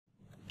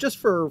just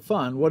for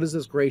fun, what does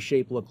this gray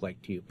shape look like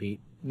to you,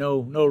 Pete?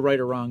 No, no right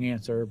or wrong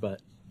answer,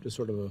 but just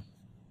sort of a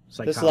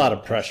psychology. There's a lot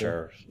of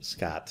pressure,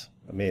 Scott.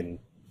 I mean,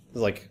 it's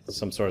like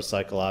some sort of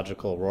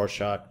psychological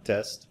Rorschach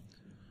test.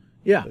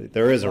 Yeah.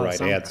 There is a right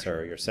answer.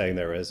 Pressure. You're saying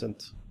there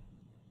isn't?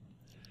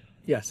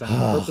 Yes,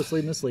 I'm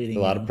purposely misleading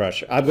you. A lot of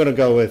pressure. I'm going to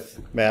go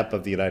with map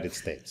of the United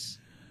States.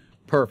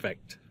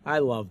 Perfect. I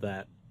love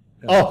that.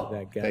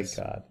 That guess.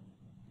 Thank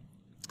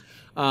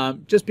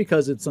God. Just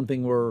because it's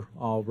something we're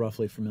all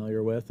roughly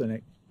familiar with, and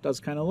it does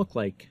kind of look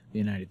like the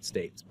United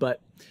States.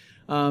 But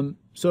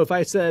so if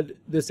I said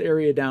this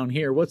area down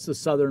here, what's the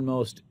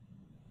southernmost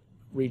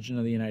region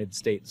of the United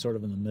States, sort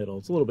of in the middle?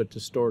 It's a little bit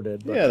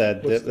distorted. But yeah,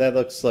 that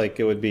looks like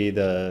it would be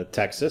the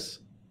Texas.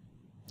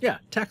 Yeah,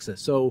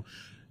 Texas. So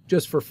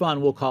just for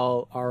fun, we'll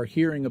call our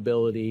hearing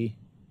ability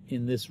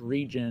in this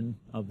region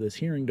of this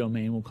hearing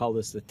domain, we'll call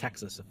this the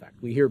Texas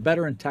effect. We hear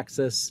better in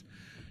Texas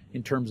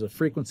in terms of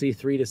frequency,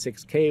 3 to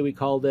 6K we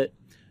called it.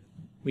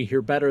 We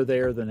hear better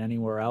there than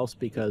anywhere else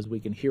because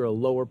we can hear a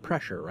lower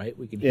pressure, right?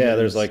 We can hear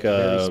there's like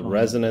a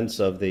resonance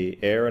of the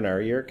air in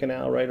our ear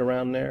canal right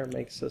around there.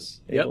 Makes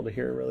us able to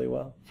hear really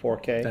well.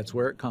 4K. That's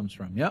where it comes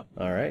from. Yep.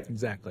 All right.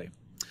 Exactly.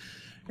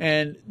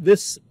 And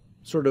this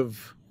sort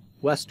of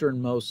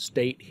westernmost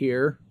state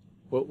here,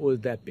 what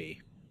would that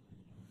be?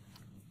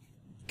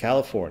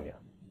 California.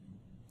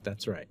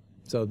 That's right.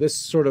 So this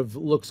sort of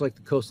looks like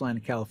the coastline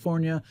of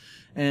California,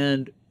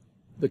 and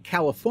the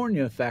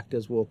California effect,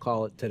 as we'll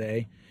call it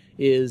today,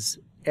 is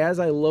as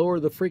I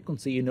lower the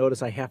frequency, you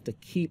notice I have to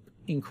keep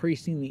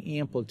increasing the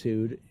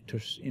amplitude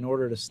in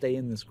order to stay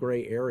in this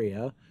gray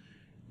area.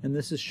 And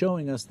this is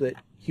showing us that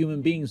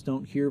human beings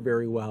don't hear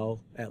very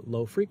well at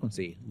low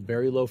frequency.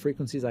 Very low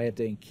frequencies, I have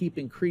to keep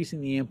increasing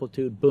the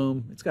amplitude.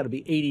 Boom, it's got to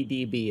be 80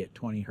 dB at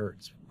 20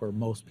 hertz where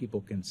most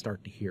people can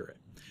start to hear it.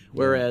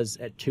 Whereas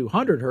at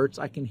 200 hertz,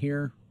 I can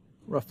hear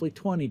roughly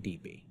 20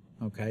 dB,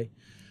 okay?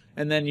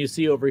 And then you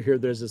see over here,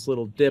 there's this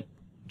little dip,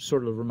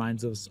 sort of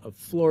reminds us of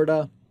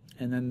Florida.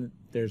 And then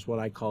there's what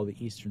I call the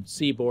eastern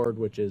seaboard,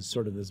 which is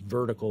sort of this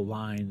vertical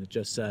line that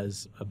just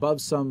says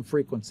above some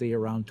frequency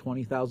around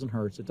 20,000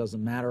 hertz. It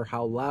doesn't matter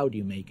how loud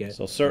you make it.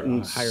 So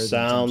certain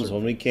sounds,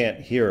 when we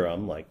can't hear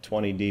them, like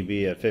 20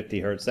 dB at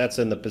 50 hertz, that's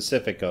in the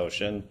Pacific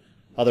Ocean.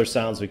 Other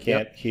sounds we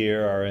can't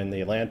hear are in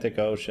the Atlantic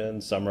Ocean.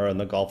 Some are in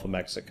the Gulf of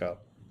Mexico.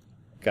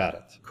 Got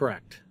it.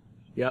 Correct.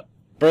 Yep.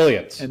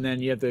 Brilliant. And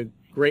then you have the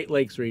Great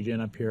Lakes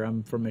region up here.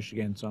 I'm from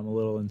Michigan, so I'm a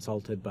little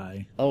insulted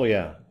by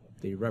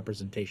the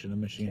representation of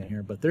Michigan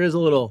here. But there is a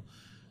little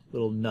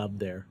nub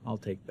there. I'll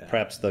take that.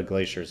 Perhaps the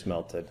glaciers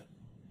melted.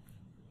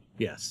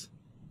 Yes.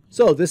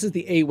 So this is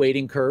the A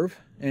weighting curve,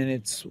 and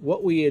it's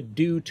what we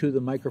do to the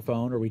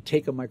microphone, or we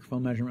take a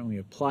microphone measurement, and we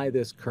apply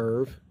this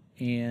curve,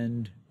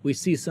 and we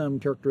see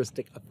some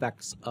characteristic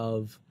effects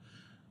of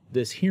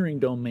this hearing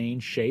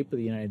domain shape of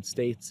the United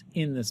States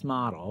in this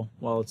model.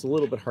 Well, it's a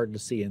little bit hard to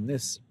see in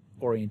this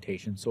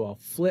orientation, so I'll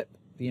flip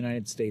the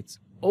United States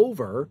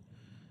over,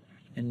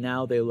 and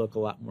now they look a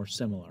lot more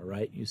similar,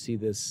 right? You see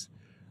this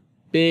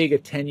big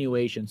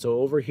attenuation. So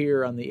over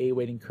here on the A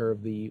weighting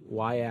curve, the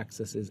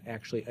y-axis is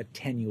actually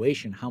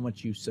attenuation, how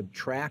much you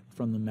subtract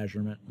from the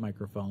measurement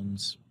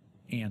microphone's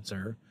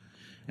answer.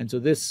 And so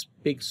this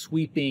big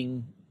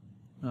sweeping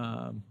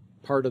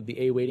part of the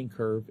A weighting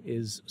curve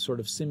is sort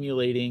of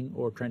simulating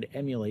or trying to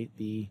emulate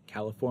the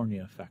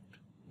California effect.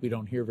 We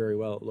don't hear very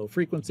well at low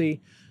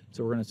frequency,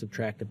 so we're going to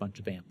subtract a bunch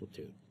of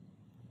amplitude.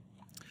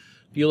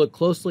 If you look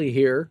closely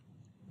here,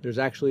 there's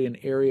actually an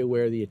area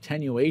where the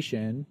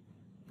attenuation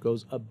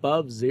goes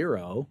above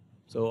 0.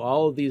 So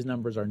all of these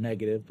numbers are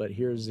negative, but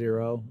here's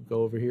 0.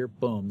 Go over here,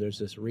 boom, there's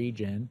this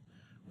region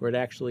where it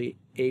actually,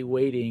 A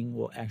weighting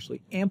will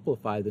actually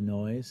amplify the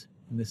noise,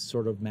 and this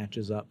sort of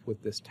matches up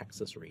with this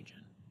Texas region.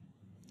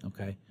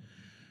 Okay,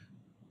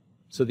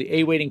 so the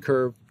A weighting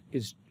curve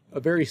is a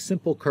very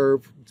simple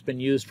curve. It's been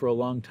used for a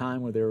long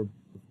time where they're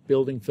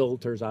building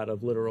filters out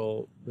of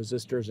literal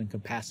resistors and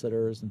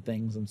capacitors and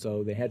things, and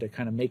so they had to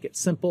kind of make it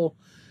simple,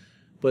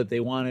 but they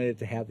wanted it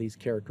to have these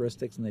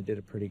characteristics, and they did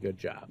a pretty good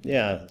job.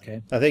 Yeah.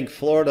 Okay. I think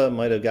Florida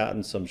might have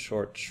gotten some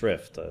short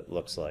shrift, it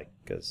looks like,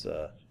 because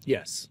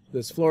yes,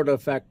 this Florida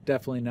effect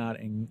definitely not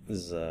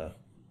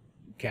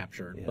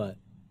captured, but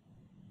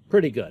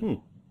pretty good.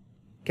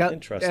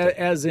 Interesting.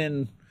 As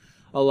in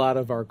a lot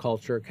of our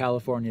culture,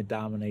 California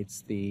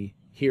dominates the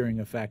hearing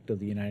effect of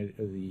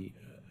the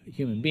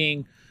human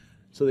being,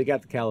 so they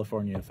got the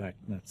California effect,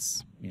 and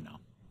that's,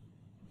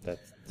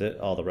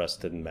 all the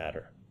rest didn't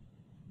matter.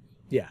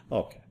 Yeah.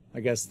 Okay.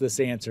 I guess this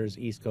answer is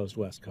East Coast,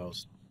 West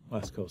Coast.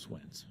 West Coast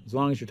wins, as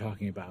long as you're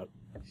talking about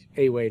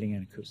A weighting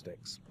and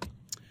acoustics.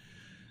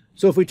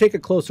 So if we take a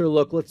closer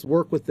look, let's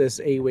work with this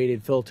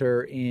A-weighted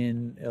filter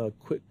in a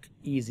quick,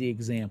 easy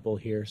example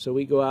here. So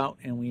we go out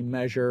and we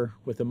measure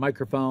with a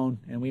microphone,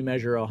 and we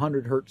measure a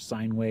 100 hertz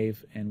sine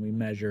wave, and we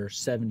measure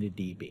 70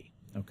 dB.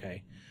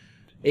 Okay.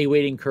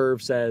 A-weighting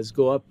curve says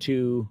go up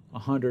to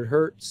 100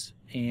 hertz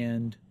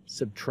and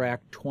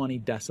subtract 20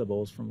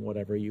 decibels from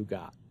whatever you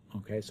got.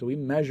 Okay, so we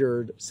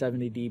measured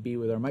 70 dB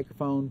with our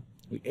microphone.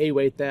 We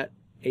A-weight that,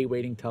 A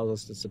weighting tells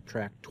us to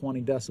subtract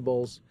 20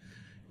 decibels.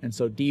 And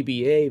so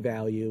dBA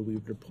value, we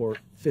would report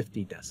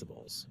 50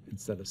 decibels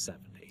instead of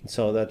 70.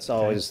 So that's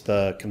always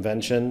the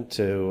convention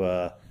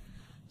to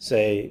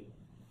say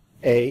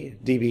A,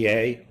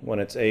 dBA, when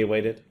it's A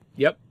weighted?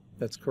 Yep,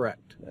 that's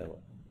correct.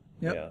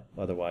 Yep. Yeah,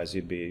 otherwise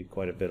you'd be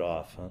quite a bit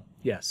off, huh?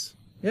 Yes.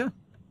 Yeah.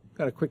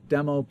 Got a quick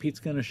demo Pete's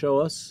going to show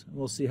us.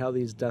 We'll see how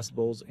these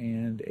decibels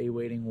and A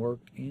weighting work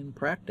in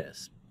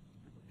practice.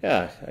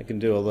 Yeah, I can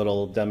do a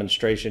little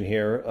demonstration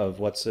here of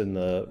what's in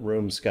the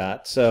room,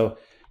 Scott. So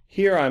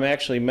here I'm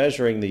actually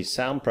measuring the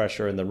sound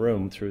pressure in the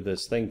room through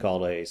this thing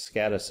called a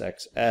Scatus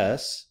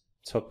XS.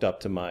 It's hooked up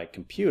to my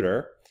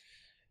computer,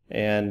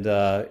 and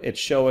it's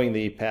showing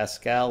the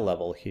Pascal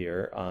level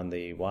here on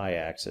the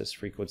y-axis,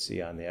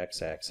 frequency on the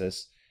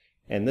x-axis.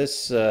 And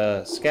this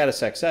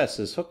Scatus XS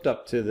is hooked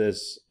up to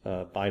this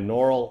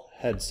binaural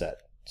headset.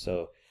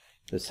 So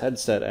this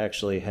headset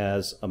actually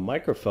has a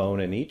microphone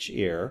in each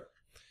ear,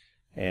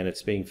 and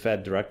it's being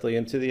fed directly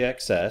into the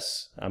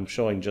XS. I'm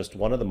showing just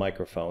one of the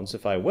microphones.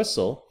 If I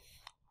whistle,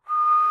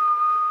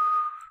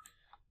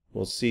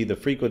 we'll see the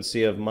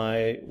frequency of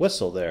my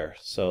whistle there.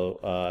 So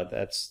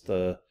that's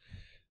the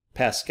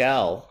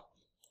Pascal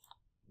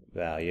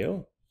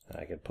value.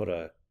 I can put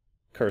a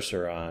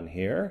cursor on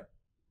here.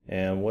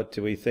 And what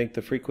do we think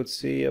the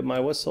frequency of my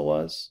whistle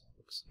was?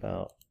 It's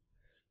about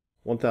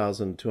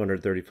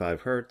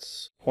 1,235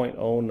 hertz,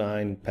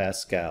 0.09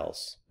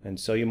 pascals. And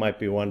so you might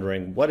be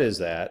wondering, what is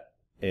that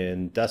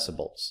in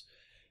decibels?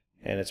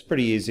 And it's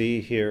pretty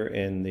easy. Here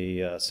in the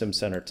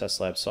SimCenter Test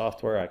Lab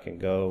software, I can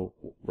go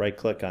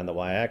right-click on the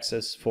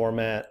y-axis,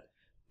 Format,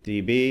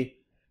 dB,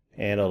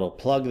 and it'll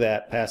plug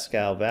that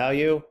Pascal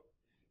value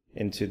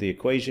into the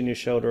equation you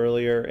showed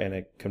earlier, and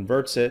it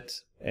converts it,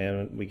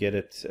 and we get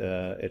it,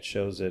 it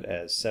shows it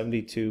as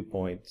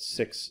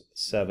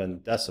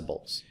 72.67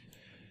 decibels.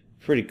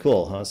 Pretty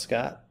cool, huh,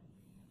 Scott?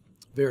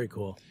 Very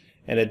cool.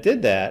 And it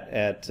did that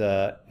at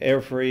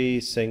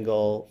every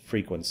single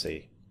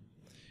frequency.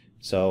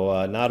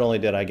 So not only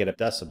did I get a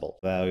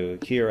decibel value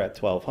here at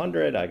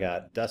 1200, I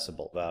got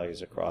decibel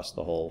values across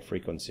the whole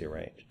frequency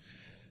range.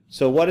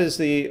 So what is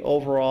the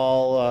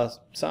overall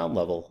sound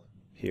level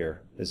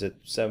here? Is it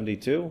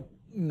 72?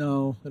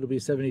 No, it'll be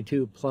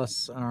 72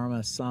 plus an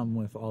RMS sum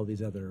with all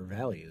these other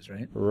values,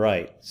 right?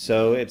 Right.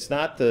 So it's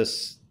not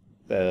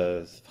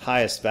the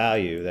highest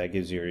value that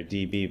gives you your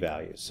dB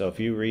value. So if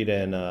you read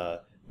in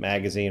a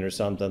magazine or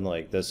something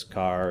like this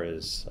car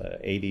is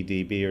 80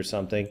 dB or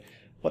something,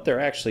 what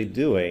they're actually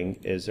doing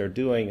is they're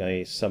doing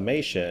a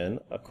summation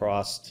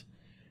across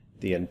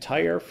the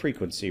entire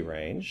frequency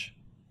range,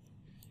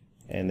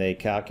 and they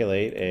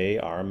calculate a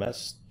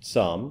RMS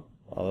sum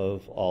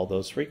of all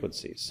those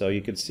frequencies. So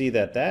you can see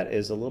that that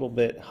is a little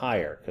bit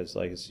higher because,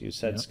 like you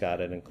said, yep,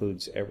 Scott, it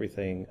includes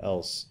everything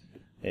else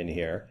in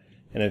here.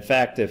 And in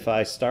fact, if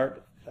I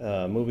start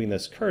moving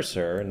this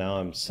cursor, now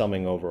I'm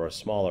summing over a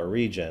smaller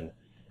region,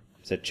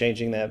 is it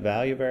changing that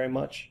value very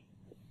much?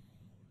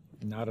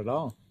 Not at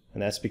all.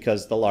 And that's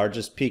because the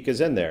largest peak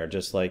is in there,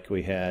 just like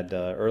we had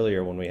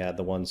earlier when we had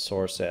the one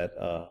source at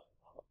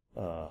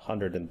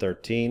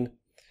 113.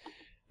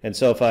 And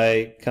so if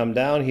I come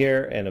down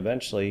here and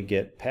eventually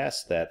get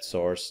past that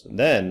source,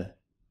 then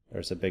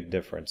there's a big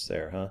difference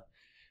there, huh?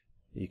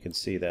 You can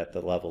see that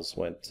the levels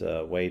went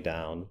way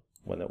down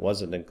when it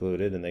wasn't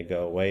included, and they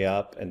go way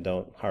up and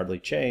don't hardly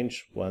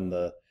change when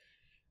the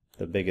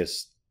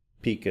biggest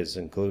peak is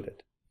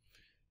included.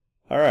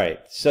 All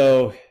right,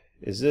 so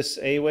is this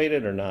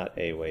A-weighted or not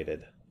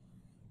A-weighted?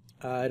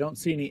 I don't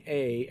see any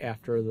A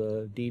after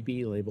the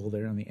dB label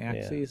there on the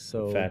axis, yeah.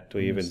 So in fact,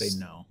 we even say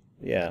no.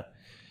 Yeah.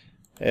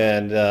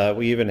 And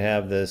we even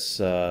have this,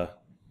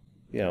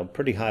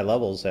 pretty high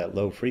levels at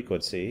low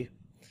frequency.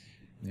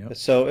 Yep.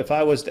 So if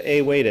I was to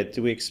A-weight it,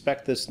 do we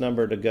expect this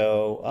number to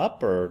go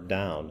up or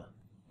down?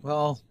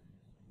 Well,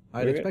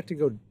 I'd expect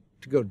to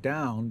go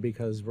down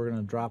because we're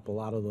going to drop a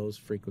lot of those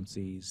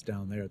frequencies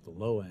down there at the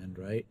low end,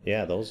 right?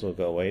 Yeah, those will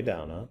go way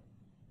down, huh?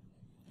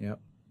 Yep.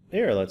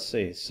 Here, let's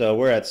see. So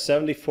we're at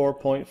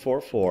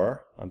 74.44.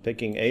 I'm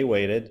picking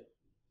A-weighted.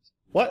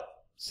 What?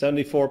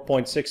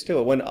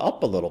 74.62. It went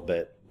up a little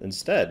bit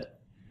instead.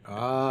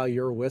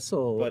 Your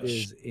whistle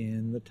is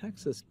in the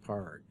Texas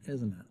part,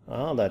 isn't it?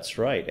 Oh, that's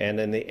right. And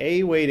in the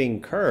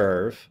A-weighting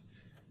curve,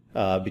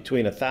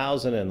 between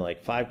 1,000 and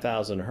like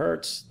 5,000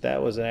 hertz,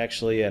 that was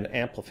actually an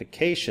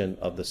amplification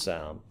of the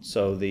sound.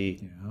 So the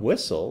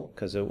whistle,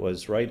 because it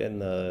was right in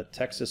the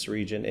Texas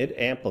region, it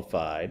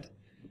amplified.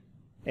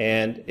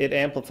 And it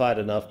amplified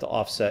enough to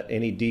offset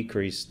any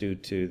decrease due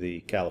to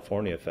the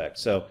California effect.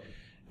 So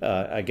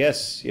I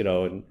guess,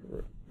 in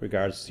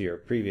regards to your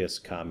previous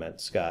comment,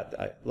 Scott,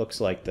 it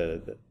looks like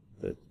the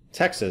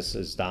Texas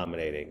is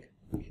dominating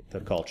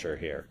the culture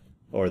here,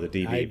 or the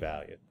dB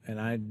value.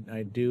 And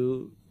I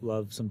do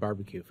love some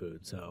barbecue food,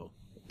 so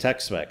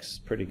Tex-Mex,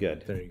 pretty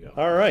good. There you go.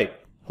 All right.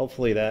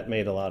 Hopefully that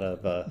made a lot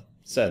of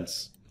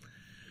sense.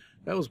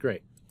 That was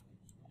great.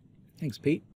 Thanks, Pete.